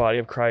 We're the body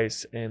of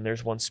Christ, and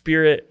there's one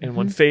spirit and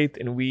one faith,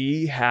 and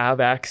we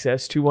have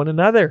access to one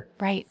another.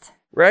 Right.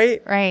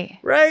 Right? Right.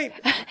 Right.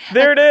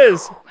 There it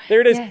is. There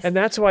it is. Yes. And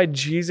that's why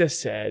Jesus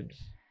said,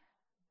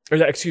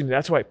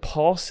 that's why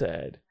Paul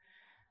said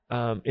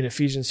in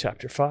Ephesians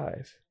chapter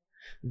 5,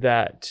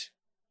 that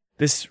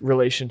this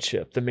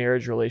relationship, the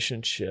marriage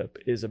relationship,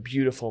 is a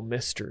beautiful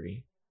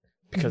mystery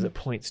because it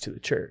points to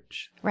the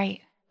church. Right.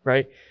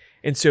 Right.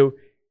 And so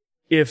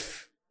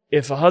if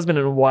a husband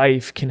and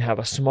wife can have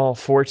a small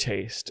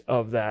foretaste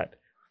of that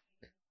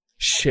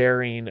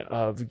sharing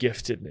of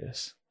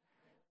giftedness,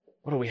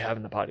 what do we have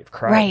in the body of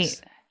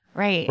Christ?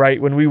 Right.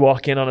 Right? When we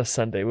walk in on a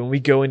Sunday, when we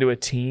go into a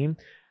team,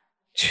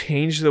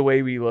 change the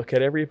way we look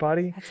at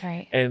everybody, That's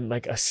right. and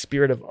like a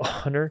spirit of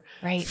honor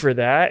Right. for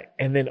that.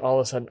 And then all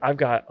of a sudden I've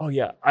got,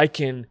 I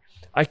can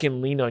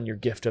lean on your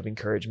gift of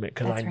encouragement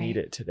because I That's need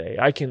right. it today.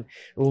 I can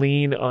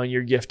lean on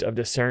your gift of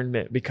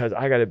discernment because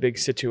I got a big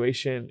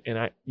situation,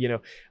 and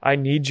I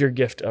need your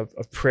gift of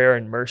prayer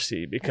and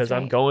mercy because That's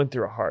I'm right. going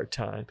through a hard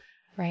time.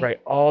 Right. Right.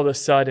 All of a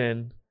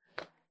sudden,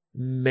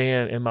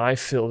 man, am I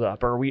filled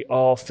up? Are we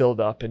all filled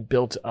up and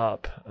built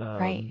up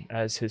Right.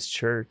 as his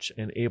church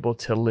and able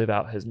to live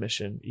out his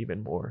mission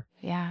even more?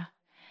 Yeah.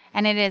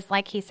 And it is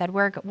like he said,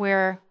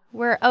 we're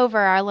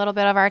over a little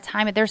bit of our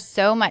time, but there's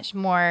so much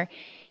more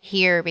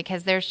here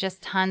because there's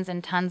just tons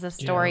and tons of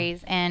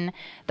stories in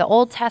the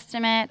Old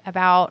Testament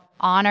about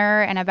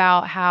honor and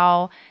about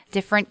how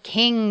different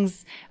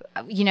kings,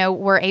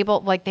 were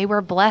able, like they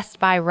were blessed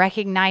by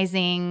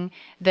recognizing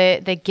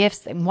the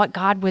gifts and what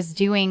God was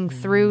doing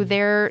through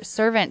their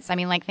servants. I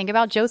mean, like think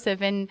about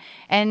Joseph and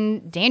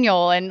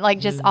Daniel and like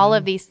just all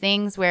of these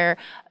things where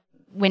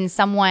when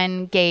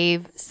someone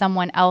gave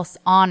someone else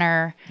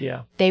honor,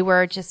 they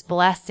were just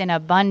blessed in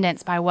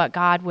abundance by what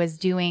God was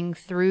doing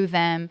through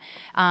them.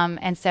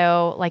 And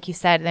so, like you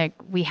said, like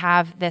we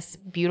have this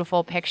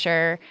beautiful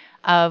picture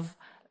of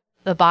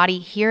the body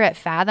here at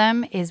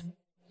Fathom is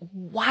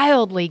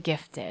wildly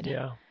gifted.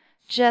 Yeah.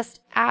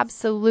 Just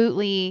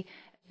absolutely,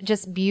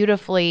 just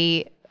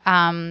beautifully,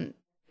 kind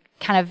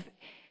of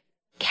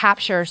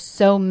capture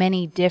so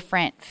many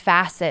different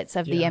facets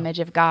of the image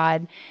of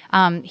God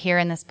here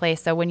in this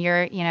place. So when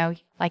you're,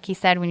 like he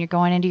said, when you're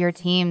going into your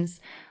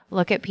teams,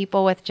 look at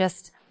people with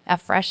just a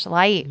fresh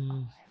light.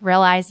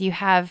 Realize you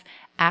have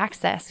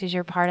access because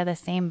you're part of the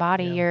same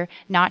body. You're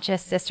not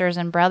just sisters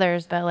and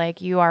brothers, but like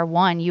you are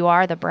one. You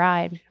are the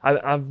bride.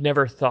 I've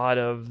never thought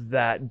of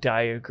that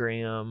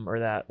diagram or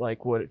that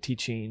like what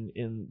teaching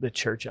in the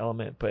church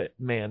element, but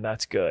man,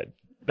 that's good.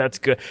 That's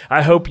good.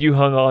 I hope you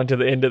hung on to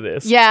the end of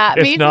this. Yeah,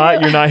 If me not,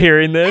 too. you're not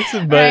hearing this.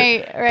 But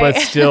Right. but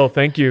still,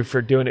 thank you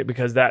for doing it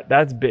because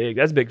that's big.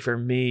 That's big for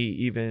me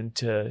even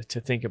to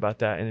think about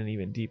that in an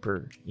even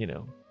deeper,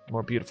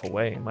 more beautiful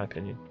way, in my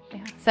opinion.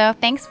 Yeah. So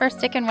thanks for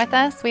sticking with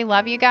us. We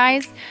love you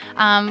guys.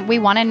 We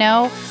want to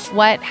know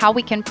how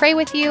we can pray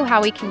with you,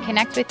 how we can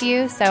connect with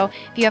you. So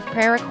if you have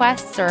prayer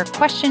requests or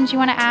questions you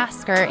want to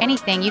ask or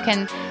anything, you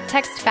can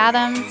text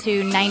Fathom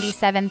to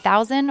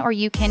 97,000 or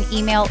you can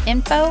email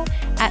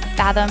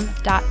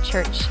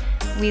info@fathom.church.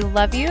 We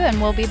love you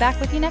and we'll be back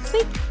with you next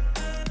week.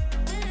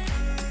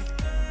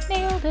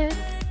 Nailed it.